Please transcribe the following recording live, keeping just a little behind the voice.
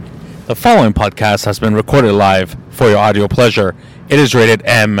The following podcast has been recorded live for your audio pleasure. It is rated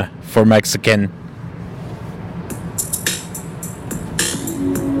M for Mexican.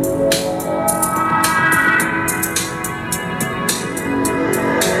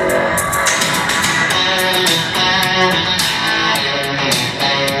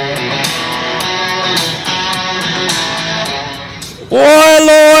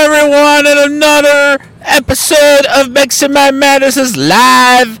 Hello everyone, and another episode of Mexican Madness is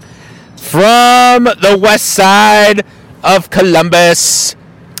live from the west side of Columbus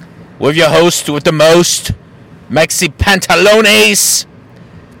with your host with the most, Mexi Pantalones,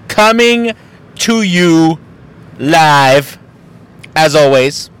 coming to you live, as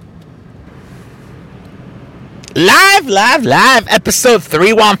always. Live, episode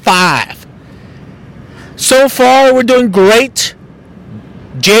 315. So far, we're doing great.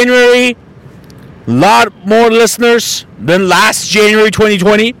 January, a lot more listeners than last January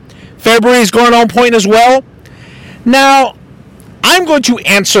 2020. February is going on point as well. Now, I'm going to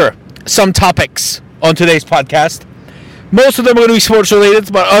answer some topics on today's podcast. Most of them are going to be sports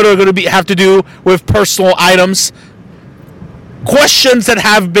related, but other are going to have to do with personal items. Questions that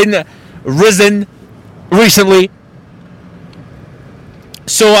have been risen recently.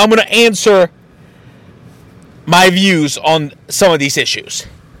 So I'm going to answer my views on some of these issues.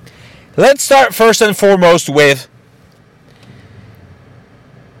 Let's start first and foremost with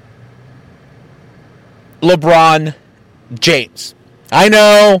LeBron James. I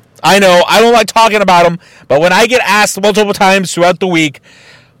know, I don't like talking about him, but when I get asked multiple times throughout the week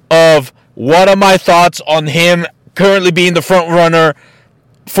of what are my thoughts on him currently being the front runner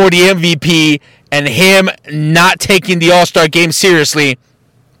for the MVP and him not taking the All-Star game seriously,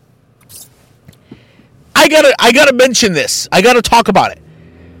 I gotta mention this. I gotta talk about it.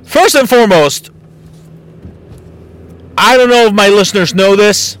 First and foremost, I don't know if my listeners know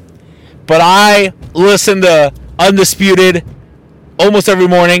this, but I listen to Undisputed almost every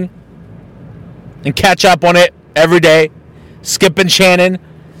morning and catch up on it every day. Skip and Shannon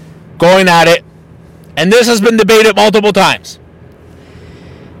going at it. And this has been debated multiple times.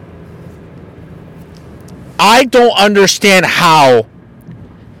 I don't understand how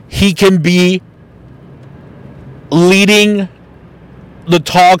he can be leading the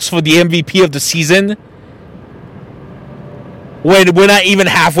talks for the MVP of the season when we're not even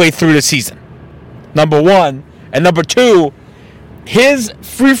halfway through the season. Number one. And number two, his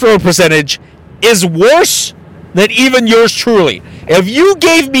free throw percentage is worse than even yours truly. If you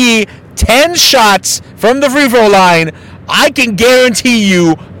gave me 10 shots from the free throw line, I can guarantee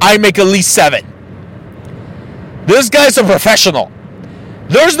you I make at least 7. This guy's a professional.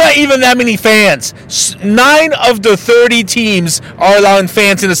 There's not even that many fans. 9 of the 30 teams are allowing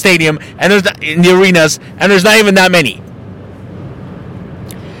fans in the stadium and there's not, in the arenas, and there's not even that many.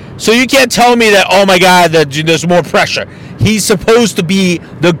 So you can't tell me that, oh my God, that there's more pressure. He's supposed to be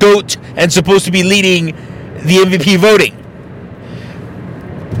the GOAT and supposed to be leading the MVP voting.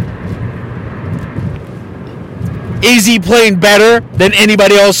 Is he playing better than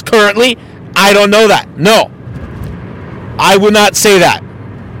anybody else currently? I don't know that. No. I would not say that.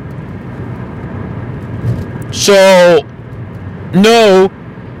 So, no,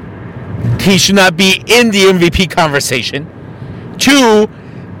 he should not be in the MVP conversation. 2,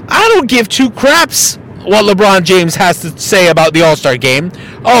 I don't give 2 craps what LeBron James has to say about the All-Star game.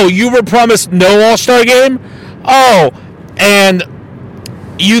 Oh, you were promised no All-Star game? Oh, and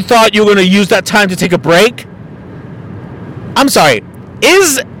you thought you were going to use that time to take a break? I'm sorry.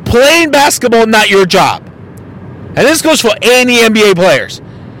 Is playing basketball not your job? And this goes for any NBA players.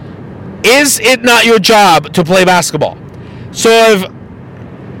 Is it not your job to play basketball? So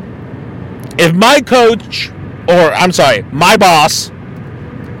if my coach, or I'm sorry, my boss,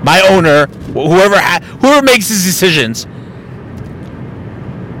 my owner, whoever makes these decisions,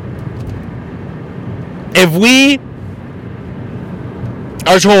 if we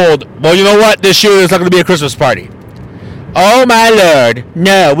are told, well, you know what, this year there's not going to be a Christmas party. Oh my Lord,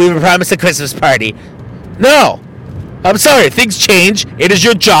 no, we were promised a Christmas party. No, I'm sorry, things change. It is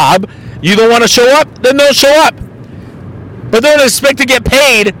your job. You don't want to show up? Then don't show up. But don't expect to get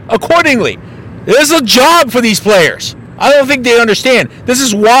paid accordingly. This is a job for these players. I don't think they understand. This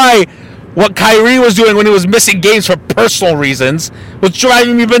is why what Kyrie was doing when he was missing games for personal reasons was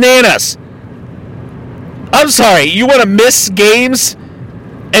driving me bananas. I'm sorry, you want to miss games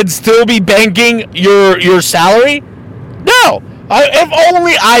and still be banking your salary? No. If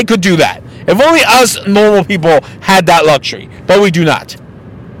only I could do that. If only us normal people had that luxury. But we do not.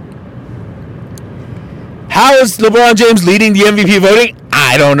 How is LeBron James leading the MVP voting?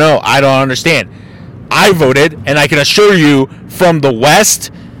 I don't know. I don't understand. I voted, and I can assure you from the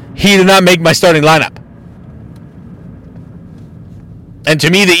West, he did not make my starting lineup. And to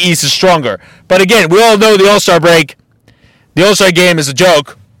me, the East is stronger. But again, we all know the All-Star break. The All-Star game is a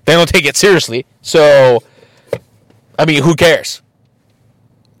joke. They don't take it seriously. So, I mean, who cares?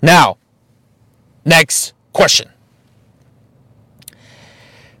 Now, next question.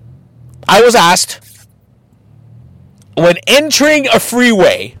 I was asked, when entering a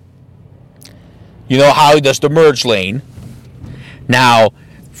freeway, you know how there's the merge lane. Now,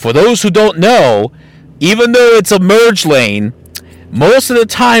 for those who don't know, even though it's a merge lane, most of the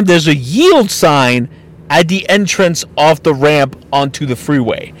time there's a yield sign at the entrance of the ramp onto the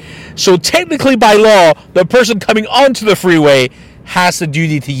freeway. So technically by law, the person coming onto the freeway has the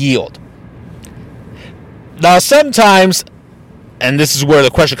duty to yield. Now sometimes, and this is where the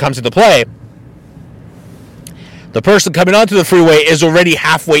question comes into play, the person coming onto the freeway is already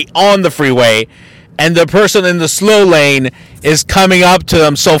halfway on the freeway, and the person in the slow lane is coming up to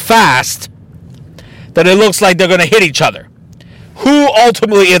them so fast that it looks like they're going to hit each other. Who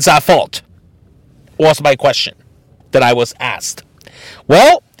ultimately is at fault? Was my question that I was asked.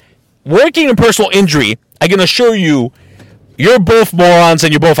 Well, working in personal injury, I can assure you, you're both morons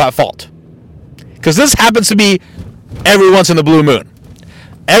and you're both at fault. Because this happens to me every once in a blue moon.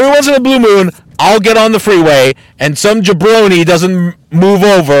 Every once in a blue moon, I'll get on the freeway and some jabroni doesn't move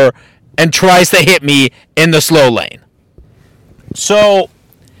over and tries to hit me in the slow lane. So,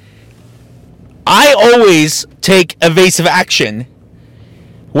 I always take evasive action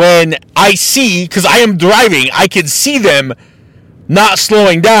when I see, because I am driving, I can see them not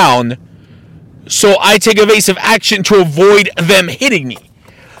slowing down, so I take evasive action to avoid them hitting me.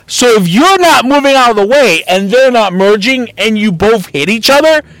 So if you're not moving out of the way and they're not merging and you both hit each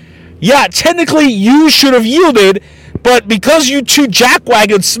other, yeah, technically you should have yielded, but because you two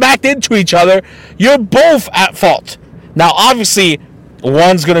jackwagons smacked into each other, you're both at fault. Now, obviously,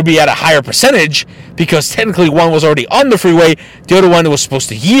 one's going to be at a higher percentage because technically one was already on the freeway, the other one was supposed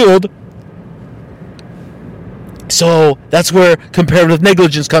to yield. So that's where comparative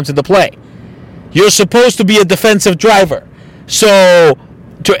negligence comes into play. You're supposed to be a defensive driver. So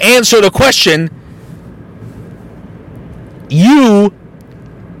to answer the question, you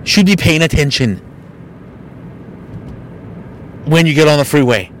should be paying attention when you get on the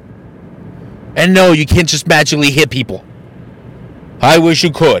freeway. And no, you can't just magically hit people. I wish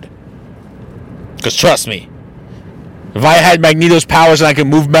you could. Because trust me, if I had Magneto's powers and I could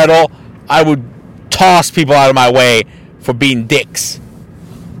move metal, I would toss people out of my way for being dicks.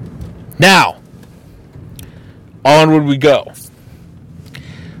 Now, onward we go.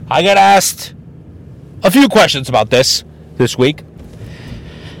 I got asked a few questions about this week.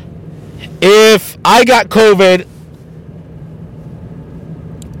 If I got COVID,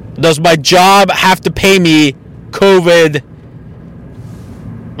 does my job have to pay me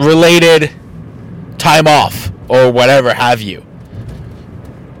COVID-related time off or whatever have you?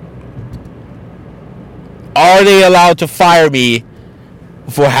 Are they allowed to fire me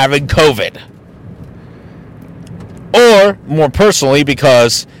for having COVID? Or, more personally,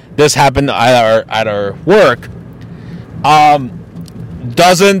 because this happened at our work,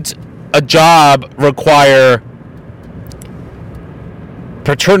 doesn't a job require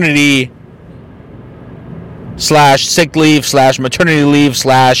paternity / sick leave / maternity leave /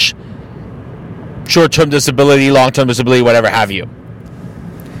 short-term disability, long-term disability, whatever have you?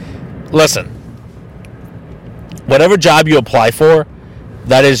 Listen, whatever job you apply for,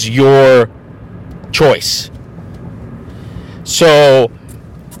 that is your choice. So,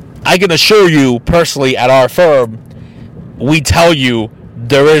 I can assure you, personally, at our firm, we tell you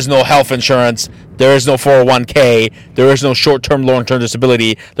there is no health insurance, there is no 401k, there is no short-term, long-term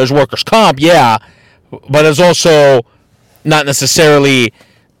disability. There's workers' comp, yeah, but there's also not necessarily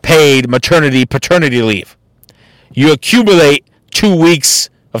paid maternity, paternity leave. You accumulate 2 weeks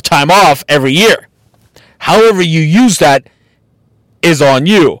of time off every year. However you use that is on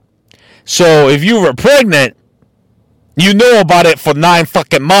you. So if you were pregnant, you know about it for 9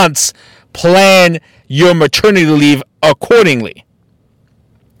 fucking months. Plan your maternity leave accordingly.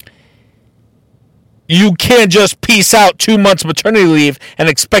 You can't just piece out 2 months maternity leave and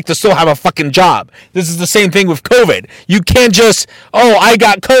expect to still have a fucking job. This is the same thing with COVID. You can't just, I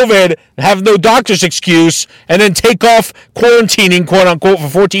got COVID, have no doctor's excuse, and then take off quarantining, quote unquote, for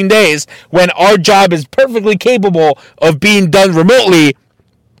 14 days when our job is perfectly capable of being done remotely,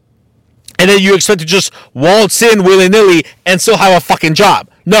 and then you expect to just waltz in willy-nilly and still have a fucking job.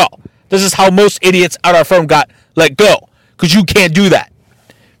 No. This is how most idiots at our firm got let go, because you can't do that.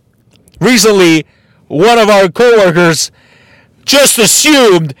 Recently, one of our coworkers just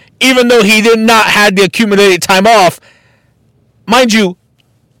assumed, even though he did not have the accumulated time off, mind you,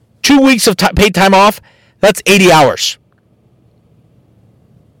 2 weeks of paid time off, that's 80 hours.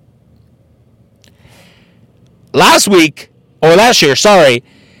 Last year,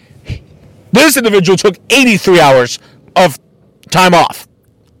 this individual took 83 hours of time off.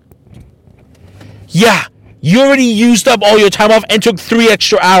 Yeah, you already used up all your time off and took 3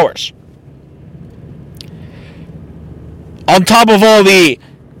 extra hours. On top of all the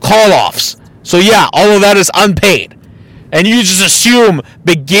call-offs. So yeah, all of that is unpaid. And you just assume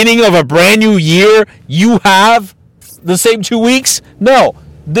beginning of a brand new year, you have the same 2 weeks? No,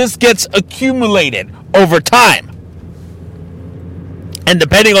 this gets accumulated over time. And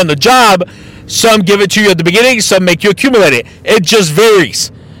depending on the job, some give it to you at the beginning, some make you accumulate it. It just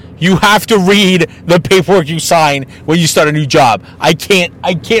varies. You have to read the paperwork you sign when you start a new job. I can't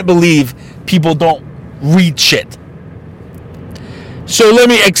believe people don't read shit. So let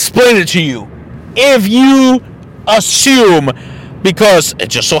me explain it to you. If you assume, because it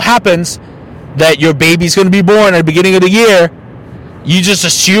just so happens that your baby's going to be born at the beginning of the year, you just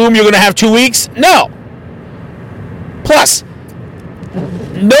assume you're going to have 2 weeks? No. Plus,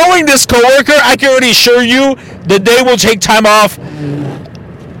 knowing this coworker, I can already assure you that they will take time off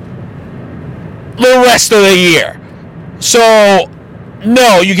the rest of the year. So,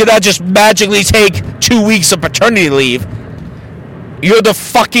 no, you cannot just magically take 2 weeks of paternity leave. You're the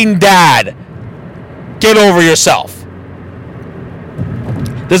fucking dad. Get over yourself.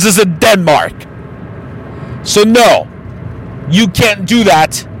 This is in Denmark. So no, you can't do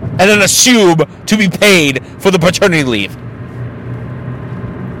that and then assume to be paid for the paternity leave.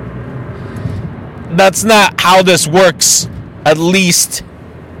 That's not how this works, at least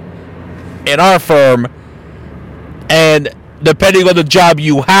in our firm. And depending on the job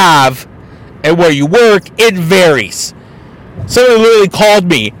you have and where you work, it varies. Somebody literally called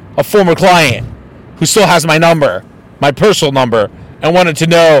me, a former client, who still has my number, my personal number, and wanted to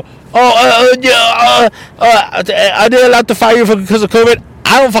know, are they allowed to fire you because of COVID?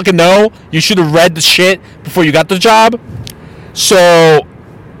 I don't fucking know. You should have read the shit before you got the job. So,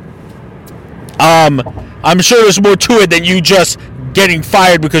 I'm sure there's more to it than you just getting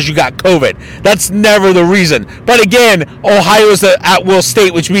fired because you got COVID. That's never the reason. But again, Ohio is an at-will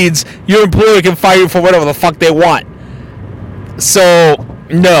state, which means your employer can fire you for whatever the fuck they want. So,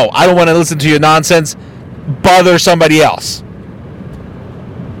 no, I don't want to listen to your nonsense. Bother somebody else.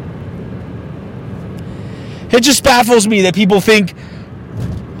 It just baffles me that people think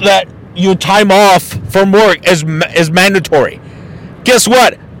that your time off from work is mandatory. Guess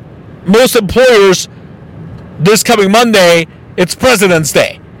what? Most employers, this coming Monday, it's President's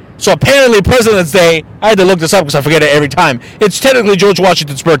Day. So apparently President's Day, I had to look this up because I forget it every time. It's technically George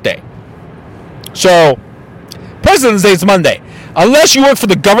Washington's birthday. So, President's Day is Monday. Unless you work for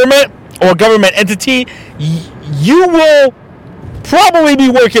the government or a government entity, you will probably be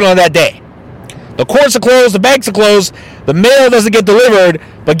working on that day. The courts are closed, the banks are closed, the mail doesn't get delivered,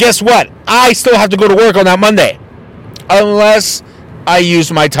 but guess what? I still have to go to work on that Monday. Unless I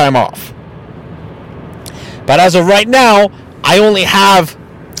use my time off. But as of right now, I only have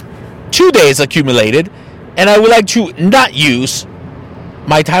 2 days accumulated, and I would like to not use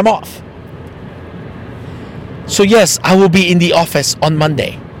my time off. So yes, I will be in the office on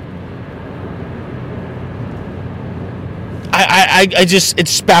Monday. It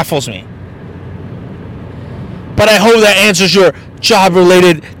just baffles me. But I hope that answers your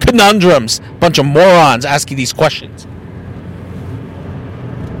job-related conundrums. Bunch of morons asking these questions.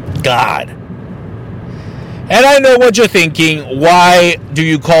 God. And I know what you're thinking. Why do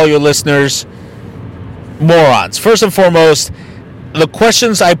you call your listeners morons? First and foremost, the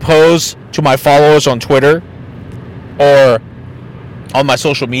questions I pose to my followers on Twitter or on my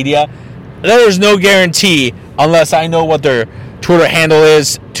social media, there is no guarantee unless I know what their Twitter handle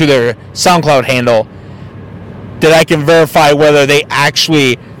is to their SoundCloud handle that I can verify whether they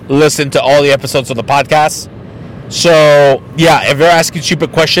actually listen to all the episodes of the podcast. So, yeah, if they're asking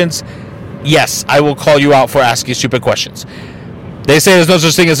stupid questions, yes, I will call you out for asking stupid questions. They say there's no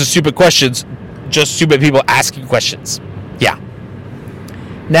such thing as a stupid questions, just stupid people asking questions. Yeah.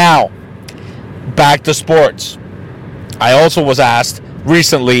 Now, back to sports. I also was asked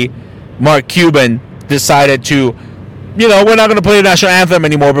recently, Mark Cuban decided to, we're not going to play the national anthem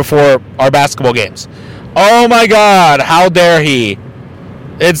anymore before our basketball games. Oh my God, how dare he?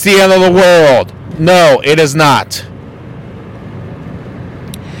 It's the end of the world. No, it is not.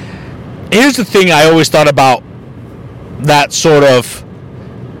 Here's the thing I always thought about that sort of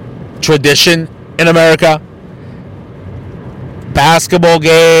tradition in America. Basketball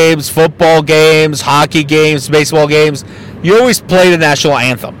games, football games, hockey games, baseball games. You always play the national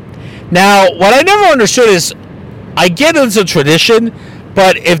anthem. Now, what I never understood is, I get it's a tradition,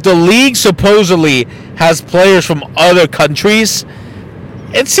 But if the league supposedly has players from other countries,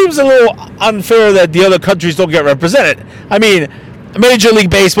 it seems a little unfair that the other countries don't get represented. I mean, Major League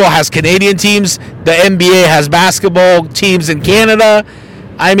Baseball has Canadian teams. The NBA has basketball teams in Canada.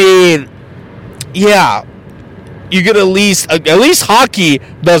 I mean, yeah, you get at least hockey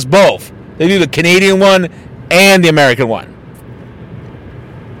does both. They do the Canadian one and the American one.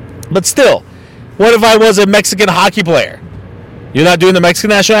 But still, what if I was a Mexican hockey player? You're not doing the Mexican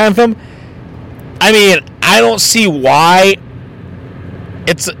national anthem? I mean, I don't see why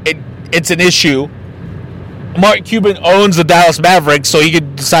it's an issue. Mark Cuban owns the Dallas Mavericks, so he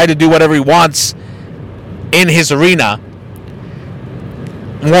could decide to do whatever he wants in his arena.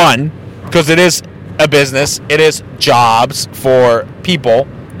 One, because it is a business. It is jobs for people.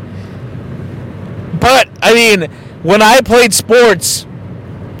 But, I mean, when I played sports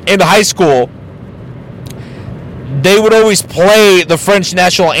in high school, they would always play the French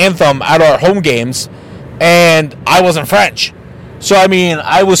national anthem at our home games, and I wasn't French. So, I mean,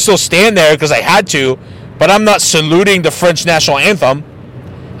 I would still stand there because I had to, but I'm not saluting the French national anthem.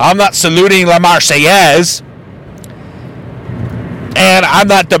 I'm not saluting La Marseillaise. And I'm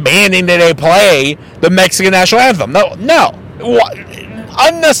not demanding that they play the Mexican national anthem. No.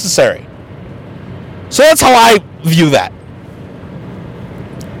 Unnecessary. So that's how I view that.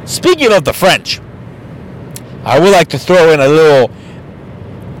 Speaking of the French, I would like to throw in a little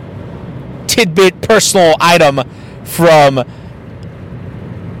tidbit personal item from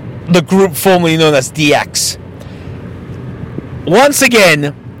the group formerly known as DX. Once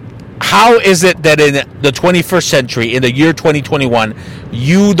again, how is it that in the 21st century, in the year 2021,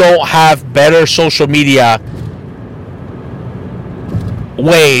 you don't have better social media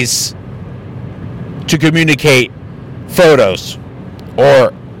ways to communicate photos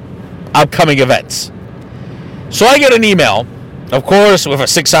or upcoming events? So I get an email, of course, with a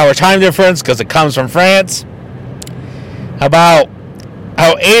 6-hour time difference because it comes from France, about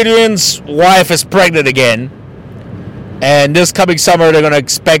how Adrian's wife is pregnant again, and this coming summer they're going to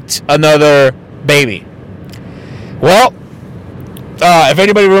expect another baby. Well, if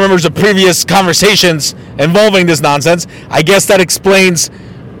anybody remembers the previous conversations involving this nonsense, I guess that explains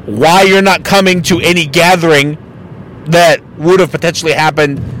why you're not coming to any gathering that would have potentially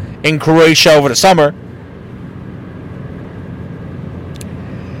happened in Croatia over the summer.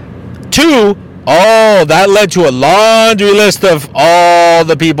 2, that led to a laundry list of all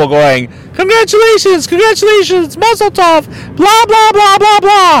the people going, congratulations, mazel tov, blah, blah, blah, blah,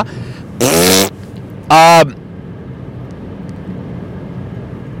 blah.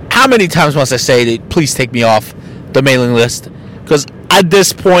 How many times must I say that please take me off the mailing list? Because at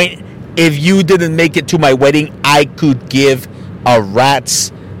this point, if you didn't make it to my wedding, I could give a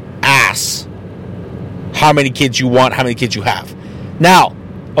rat's ass how many kids you want, how many kids you have. Now,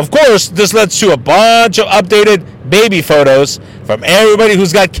 of course, this leads to a bunch of updated baby photos from everybody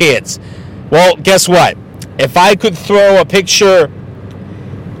who's got kids. Well, guess what? If I could throw a picture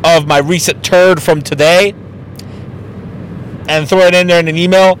of my recent turd from today and throw it in there in an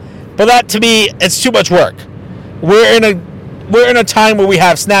email, but that to me, it's too much work. We're in a time where we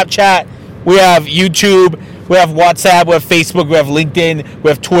have Snapchat, we have YouTube, we have WhatsApp, we have Facebook, we have LinkedIn, we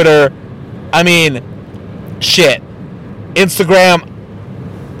have Twitter. I mean, shit. Instagram.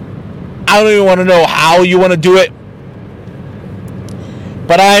 I don't even want to know how you want to do it.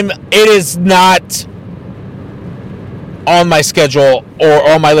 But it is not on my schedule or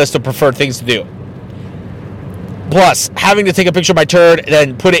on my list of preferred things to do. Plus, having to take a picture of my turd,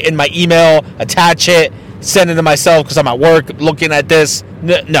 then put it in my email, attach it, send it to myself because I'm at work looking at this.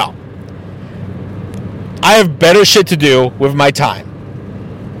 No. I have better shit to do with my time.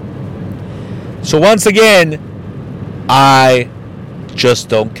 So once again, I just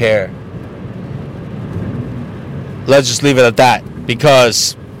don't care. Let's just leave it at that.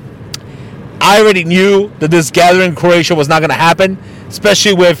 Because I already knew that this gathering in Croatia was not going to happen,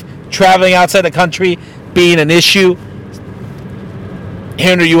 especially with traveling outside the country being an issue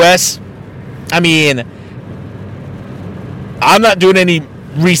here in the U.S. I mean, I'm not doing any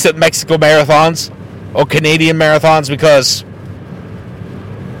recent Mexico marathons or Canadian marathons because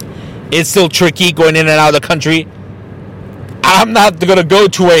it's still tricky going in and out of the country. I'm not going to go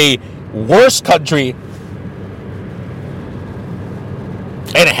to a worse country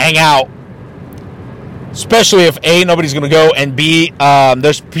and hang out, especially if A, nobody's going to go, and B,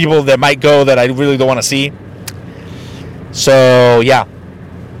 there's people that might go that I really don't want to see. So, yeah.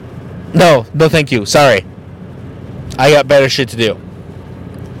 No, thank you. Sorry. I got better shit to do.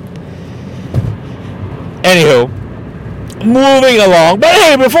 Anywho, moving along. But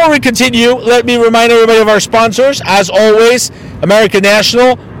hey, before we continue, let me remind everybody of our sponsors. As always, American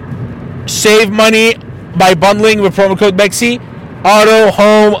National, save money by bundling with promo code MEXI. Auto,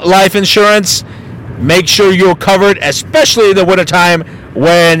 home, life insurance. Make sure you're covered, especially in the wintertime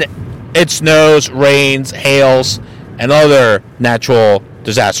when it snows, rains, hails, and other natural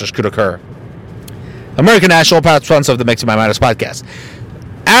disasters could occur. American National, proud sponsor of the Mixing My Madness podcast.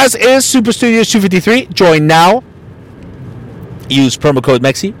 As is Super Studios 253. Join now. Use promo code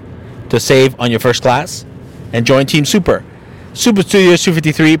MEXI to save on your first class. And join Team Super. Super Studios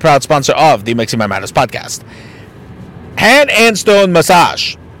 253, proud sponsor of the Mixing My Madness podcast. Hand and Stone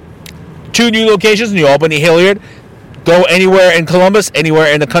Massage. 2 new locations, New Albany, Hilliard. Go anywhere in Columbus,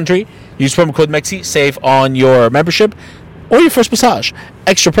 anywhere in the country. Use promo code MEXI, save on your membership or your first massage.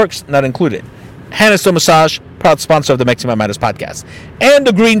 Extra perks not included. Hand and Stone Massage, proud sponsor of the Mixing My Madness podcast. And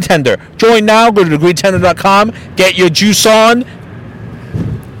the Green Tender. Join now. Go to thegreentender.com. Get your juice on.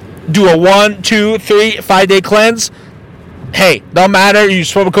 Do a 1, 2, 3, 5-day cleanse. Hey, don't matter.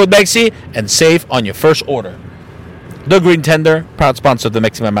 Use promo code MEXI and save on your first order. The Green Tender, proud sponsor of the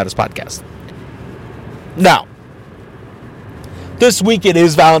Mixing My Madness podcast. Now, this week it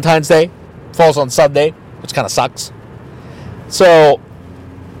is Valentine's Day. Falls on Sunday, which kind of sucks. So,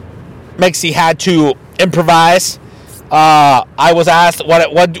 Mexi had to improvise. I was asked,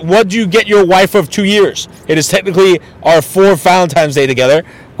 what do you get your wife of 2 years? It is technically our 4th Valentine's Day together.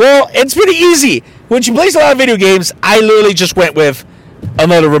 Well, it's pretty easy. When she plays a lot of video games, I literally just went with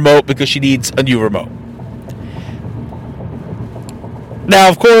another remote because she needs a new remote. Now,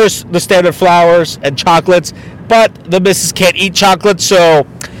 of course, the standard flowers and chocolates, but the missus can't eat chocolate, so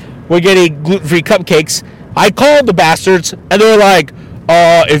we're getting gluten-free cupcakes. I called the bastards, and they're like,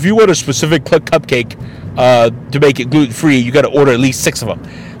 if you want a specific cupcake to make it gluten-free, you got to order at least 6 of them.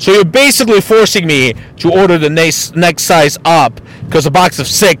 So you're basically forcing me to order the next size up, because a box of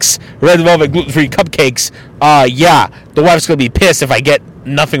 6 red velvet gluten-free cupcakes, the wife's going to be pissed if I get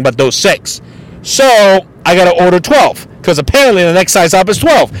nothing but those 6. So I got to order 12. Because apparently the next size up is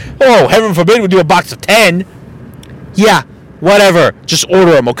 12. Oh, heaven forbid we do a box of 10. Yeah, whatever. Just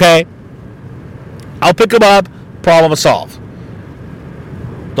order them, okay? I'll pick them up. Problem solved.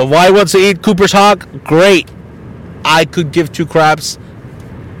 The wife wants to eat Cooper's Hawk. Great. I could give 2 craps.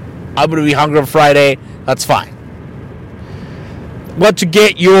 I'm going to be hungry on Friday. That's fine. What to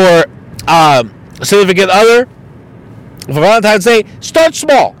get your significant other for Valentine's Day? Start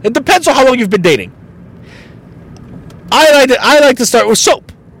small. It depends on how long you've been dating. I like to start with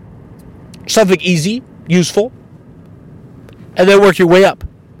soap. Something easy, useful, and then work your way up.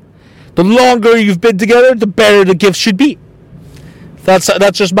 The longer you've been together, the better the gift should be. That's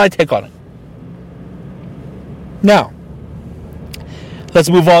just my take on it. Now, let's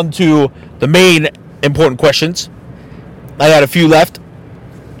move on to the main important questions. I got a few left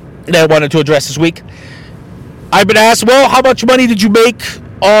that I wanted to address this week. I've been asked, well, how much money did you make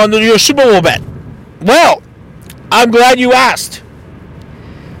on your Super Bowl bet? Well, I'm glad you asked.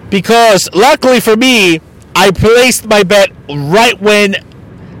 Because luckily for me, I placed my bet right when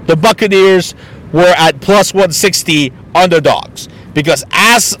the Buccaneers were at plus 160 underdogs. Because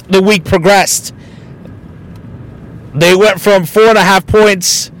as the week progressed, they went from 4.5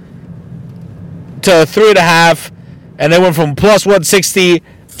 points to 3.5, and they went from plus 160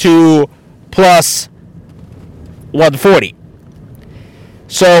 to plus 140.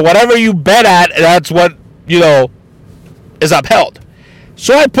 So whatever you bet at, that's what, is upheld.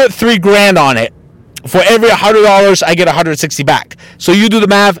 So I put $3,000 on it. For every $100, I get $160 back. So you do the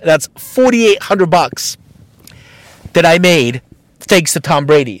math. That's $4,800 that I made thanks to Tom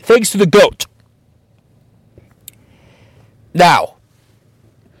Brady, thanks to the GOAT. Now,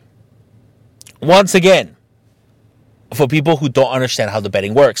 once again, for people who don't understand how the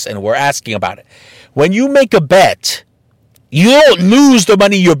betting works, and we're asking about it, when you make a bet, you don't lose the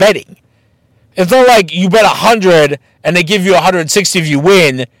money you're betting. It's not like you bet 100 and they give you 160 if you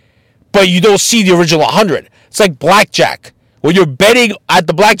win, but you don't see the original 100. It's like blackjack. When you're betting at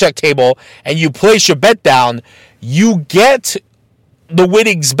the blackjack table and you place your bet down, you get the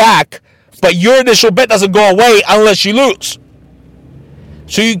winnings back, but your initial bet doesn't go away unless you lose.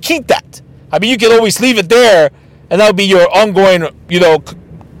 So you keep that. I mean, you can always leave it there, and that'll be your ongoing,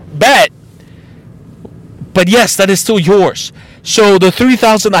 bet. But yes, that is still yours. So the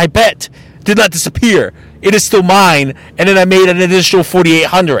 $3,000 I bet did not disappear. It is still mine, and then I made an additional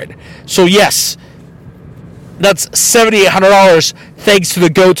 $4,800. So yes, that's $7,800 thanks to the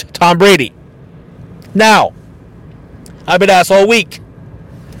GOAT, Tom Brady. Now, I've been asked all week,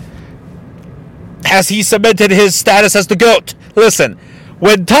 has he cemented his status as the GOAT? Listen,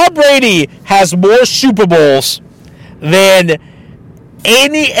 when Tom Brady has more Super Bowls than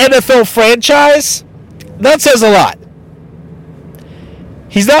any NFL franchise, that says a lot.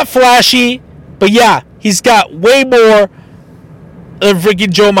 He's not flashy, but yeah, he's got way more than freaking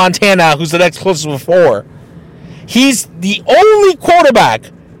Joe Montana, who's the next closest before. He's the only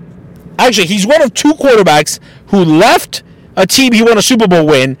quarterback. Actually, he's one of two quarterbacks who left a team he won a Super Bowl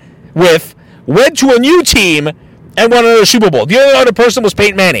win with, went to a new team, and won another Super Bowl. The only other person was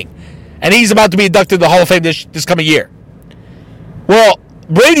Peyton Manning, and he's about to be inducted to the Hall of Fame this coming year. Well,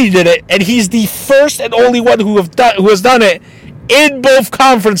 Brady did it, and he's the first and only one who has done it in both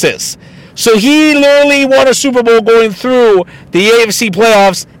conferences. So he literally won a Super Bowl going through the AFC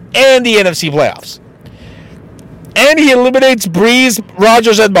playoffs and the NFC playoffs. And he eliminates Breeze,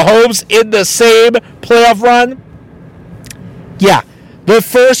 Rodgers, and Mahomes in the same playoff run. Yeah, the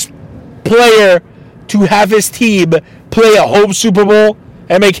first player to have his team play a home Super Bowl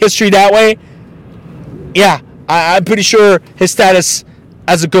and make history that way. Yeah, I'm pretty sure his status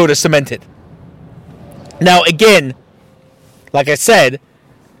as a GOAT is cemented. Now, again, like I said,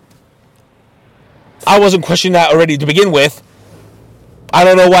 I wasn't questioning that already to begin with. I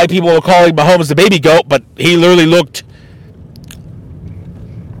don't know why people are calling Mahomes the baby GOAT, but he literally looked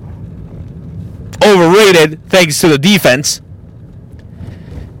overrated thanks to the defense.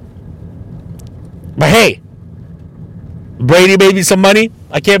 But hey, Brady made me some money.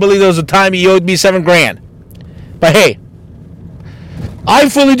 I can't believe there was a time he owed me $7,000. But hey, I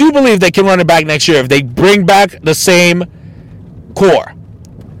fully do believe they can run it back next year if they bring back the same core.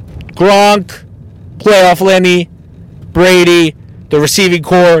 Gronk, playoff Lenny, Brady, the receiving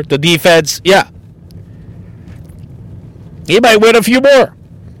core, the defense. Yeah. He might win a few more.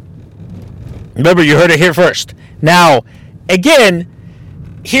 Remember, you heard it here first. Now, again,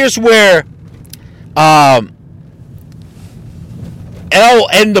 here's where and I'll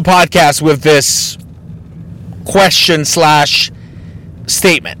end the podcast with this question /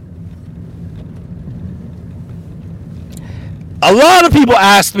 statement. A lot of people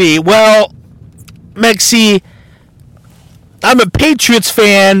ask me, well, Mexi, I'm a Patriots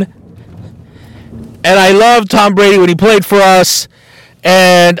fan, and I love Tom Brady when he played for us,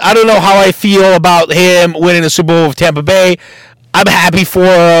 and I don't know how I feel about him winning the Super Bowl with Tampa Bay. I'm happy for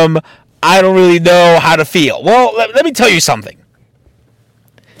him. I don't really know how to feel. Well, let me tell you something.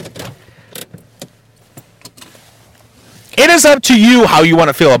 It is up to you how you want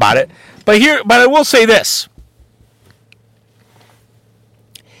to feel about it. But I will say this.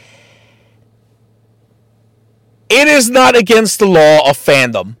 It is not against the law of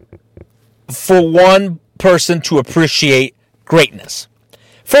fandom for one person to appreciate greatness.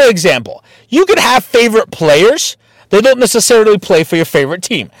 For example, you could have favorite players that don't necessarily play for your favorite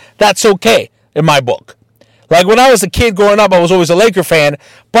team. That's okay in my book. Like when I was a kid growing up, I was always a Laker fan,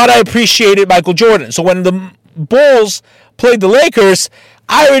 but I appreciated Michael Jordan. So when the Bulls played the Lakers,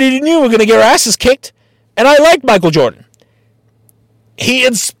 I already knew we were going to get our asses kicked, and I liked Michael Jordan. He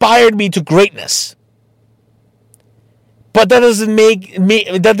inspired me to greatness. But that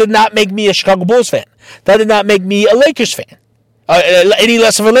did not make me a Chicago Bulls fan. That did not make me a Lakers fan. Any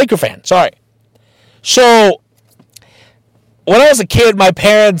less of a Laker fan, sorry. So, when I was a kid, my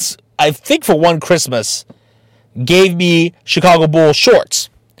parents, I think for one Christmas, gave me Chicago Bulls shorts.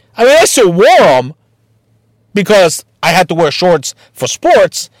 I mean, I still wore them because I had to wear shorts for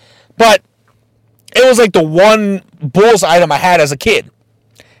sports, but it was like the one Bulls item I had as a kid.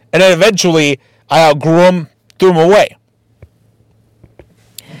 And then eventually, I outgrew them, threw them away.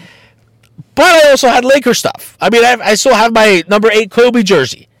 But I also had Laker stuff. I mean, I still have my number 8 Kobe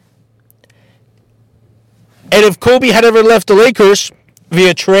jersey. And if Kobe had ever left the Lakers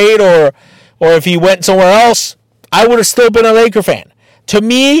via trade or if he went somewhere else, I would have still been a Laker fan. To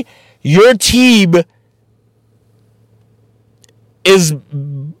me, your team is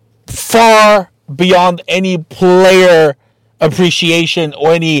far beyond any player appreciation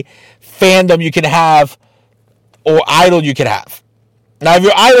or any fandom you can have or idol you can have. Now, if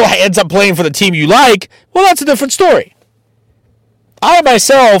your idol ends up playing for the team you like, well, that's a different story. I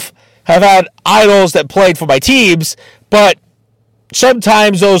myself have had idols that played for my teams, but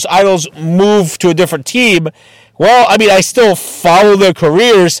sometimes those idols move to a different team. Well, I mean, I still follow their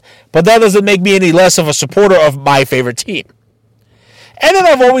careers, but that doesn't make me any less of a supporter of my favorite team. And then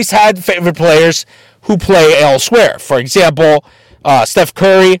I've always had favorite players who play elsewhere. For example, Steph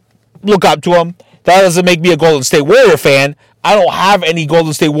Curry, look up to him. That doesn't make me a Golden State Warrior fan. I don't have any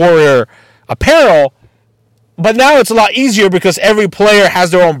Golden State Warrior apparel, but now it's a lot easier because every player has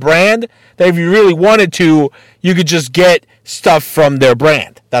their own brand that if you really wanted to, you could just get stuff from their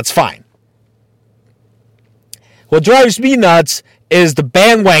brand. That's fine. What drives me nuts is the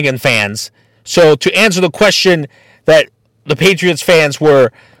bandwagon fans. So to answer the question that the Patriots fans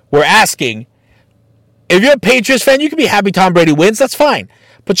were asking, if you're a Patriots fan, you can be happy Tom Brady wins. That's fine.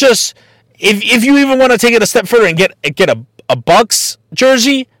 But just if you even want to take it a step further and get a Bucks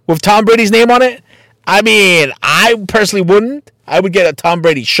jersey with Tom Brady's name on it, I mean, I personally wouldn't. I would get a Tom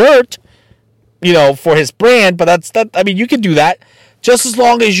Brady shirt, for his brand. But that's that. I mean, you can do that just as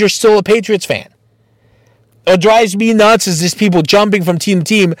long as you're still a Patriots fan. What drives me nuts is these people jumping from team to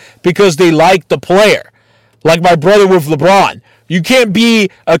team because they like the player. Like my brother with LeBron. You can't be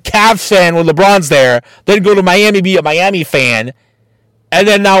a Cavs fan when LeBron's there, then go to Miami, be a Miami fan, and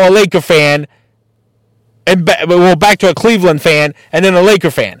then now a Laker fan, and back to a Cleveland fan, and then a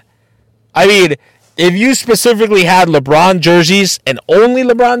Laker fan. I mean, if you specifically had LeBron jerseys and only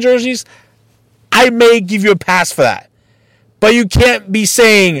LeBron jerseys, I may give you a pass for that. But you can't be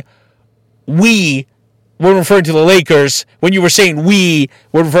saying we were referring to the Lakers when you were saying we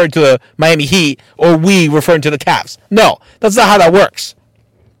were referring to the Miami Heat or we referring to the Cavs. No, that's not how that works.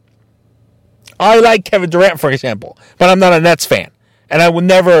 I like Kevin Durant, for example, but I'm not a Nets fan. And I would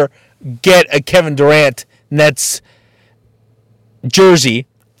never get a Kevin Durant Nets jersey.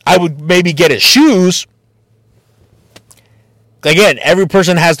 I would maybe get his shoes. Again, every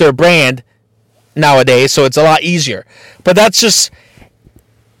person has their brand nowadays, so it's a lot easier. But that's just...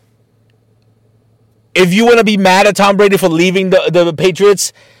 If you want to be mad at Tom Brady for leaving the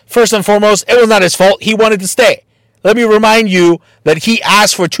Patriots, first and foremost, it was not his fault. He wanted to stay. Let me remind you that he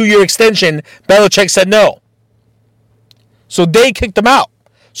asked for a 2-year extension. Belichick said no. So they kicked him out.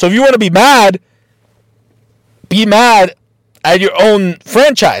 So if you want to be mad at your own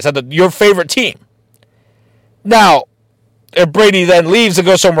franchise, at your favorite team. Now, if Brady then leaves and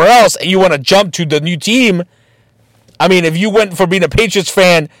goes somewhere else and you want to jump to the new team, I mean, if you went from being a Patriots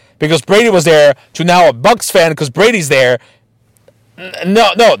fan because Brady was there to now a Bucks fan because Brady's there,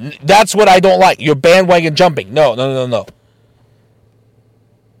 no, that's what I don't like. You're bandwagon jumping. No.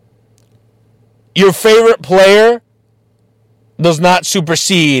 Your favorite player does not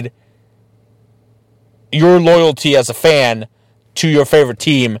supersede your loyalty as a fan to your favorite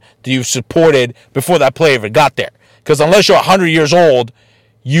team that you supported before that player ever got there. Because unless you're 100 years old,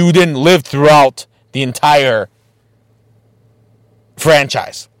 you didn't live throughout the entire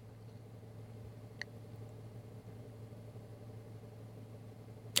franchise.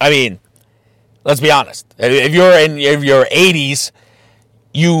 I mean, let's be honest. If you're in your 80s,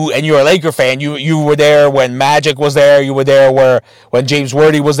 you're a Laker fan. You were there when Magic was there. You were there when James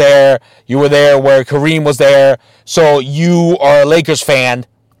Worthy was there. You were there where Kareem was there. So you are a Lakers fan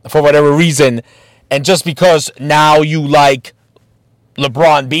for whatever reason. And just because now you like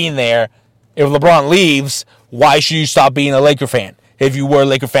LeBron being there, if LeBron leaves, why should you stop being a Laker fan if you were a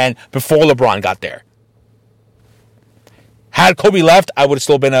Laker fan before LeBron got there? Had Kobe left, I would have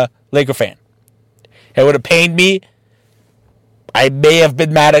still been a Laker fan. It would have pained me. I may have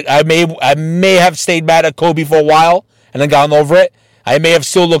been mad at. I may have stayed mad at Kobe for a while and then gotten over it. I may have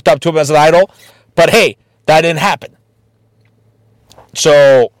still looked up to him as an idol, but hey, that didn't happen.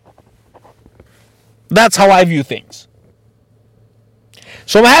 So that's how I view things.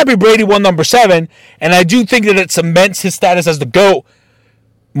 So I'm happy Brady won number 7, and I do think that it cements his status as the GOAT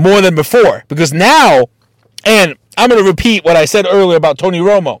more than before, because now, and I'm going to repeat what I said earlier about Tony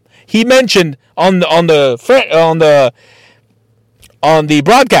Romo. He mentioned on the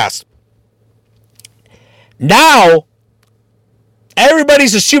broadcast. Now,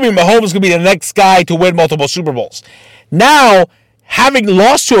 everybody's assuming Mahomes is going to be the next guy to win multiple Super Bowls. Now, having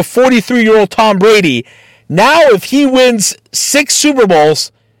lost to a 43-year-old Tom Brady, now if he wins 6 Super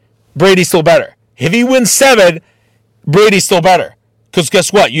Bowls, Brady's still better. If he wins 7, Brady's still better. Because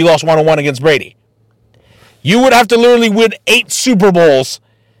guess what? You lost 1-1 against Brady. You would have to literally win 8 Super Bowls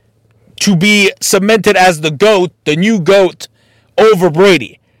to be cemented as the GOAT, the new GOAT, over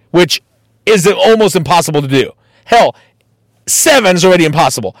Brady, which is almost impossible to do. Hell, 7 is already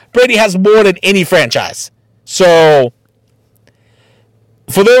impossible. Brady has more than any franchise. So,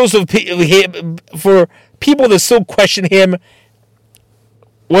 for people that still question him,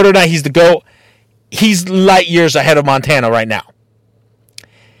 whether or not he's the GOAT, he's light years ahead of Montana right now.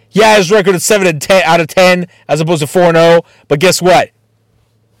 Yeah, his record is 7 out of 10 as opposed to 4-0. But guess what?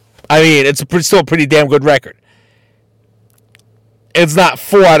 I mean, it's still a pretty damn good record. It's not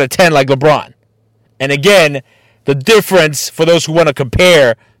 4 out of 10 like LeBron. And again, the difference for those who want to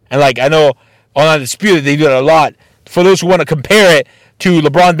compare, and like I know on Undisputed they do that a lot, for those who want to compare it to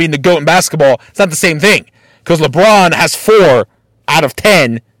LeBron being the GOAT in basketball, it's not the same thing. Because LeBron has 4 out of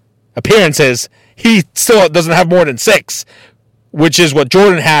 10 appearances. He still doesn't have more than 6. Which is what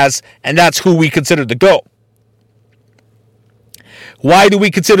Jordan has, and that's who we consider the GOAT. Why do we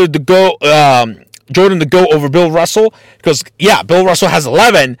consider the GOAT, Jordan the GOAT over Bill Russell? Because, yeah, Bill Russell has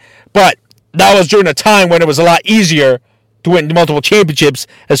 11, but that was during a time when it was a lot easier to win multiple championships,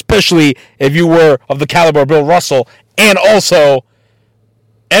 especially if you were of the caliber of Bill Russell and also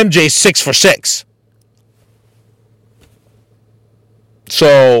MJ 6 for 6.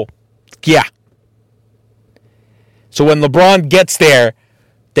 So, yeah. So when LeBron gets there,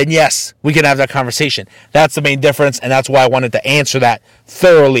 then yes, we can have that conversation. That's the main difference, and that's why I wanted to answer that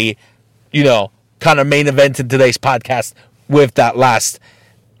thoroughly, kind of main event in today's podcast with that last.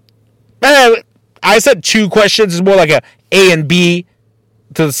 I said 2 questions. It's more like a and B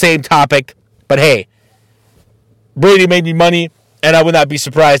to the same topic. But hey, Brady made me money, and I would not be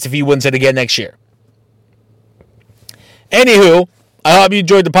surprised if he wins it again next year. Anywho, I hope you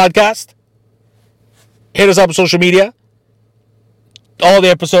enjoyed the podcast. Hit us up on social media. All the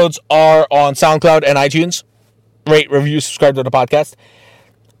episodes are on SoundCloud and iTunes. Rate, review, subscribe to the podcast.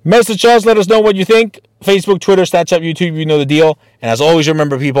 Message us, let us know what you think. Facebook, Twitter, Snapchat, YouTube, you know the deal. And as always,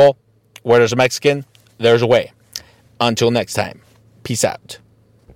 remember, people, where there's a Mexican, there's a way. Until next time, peace out.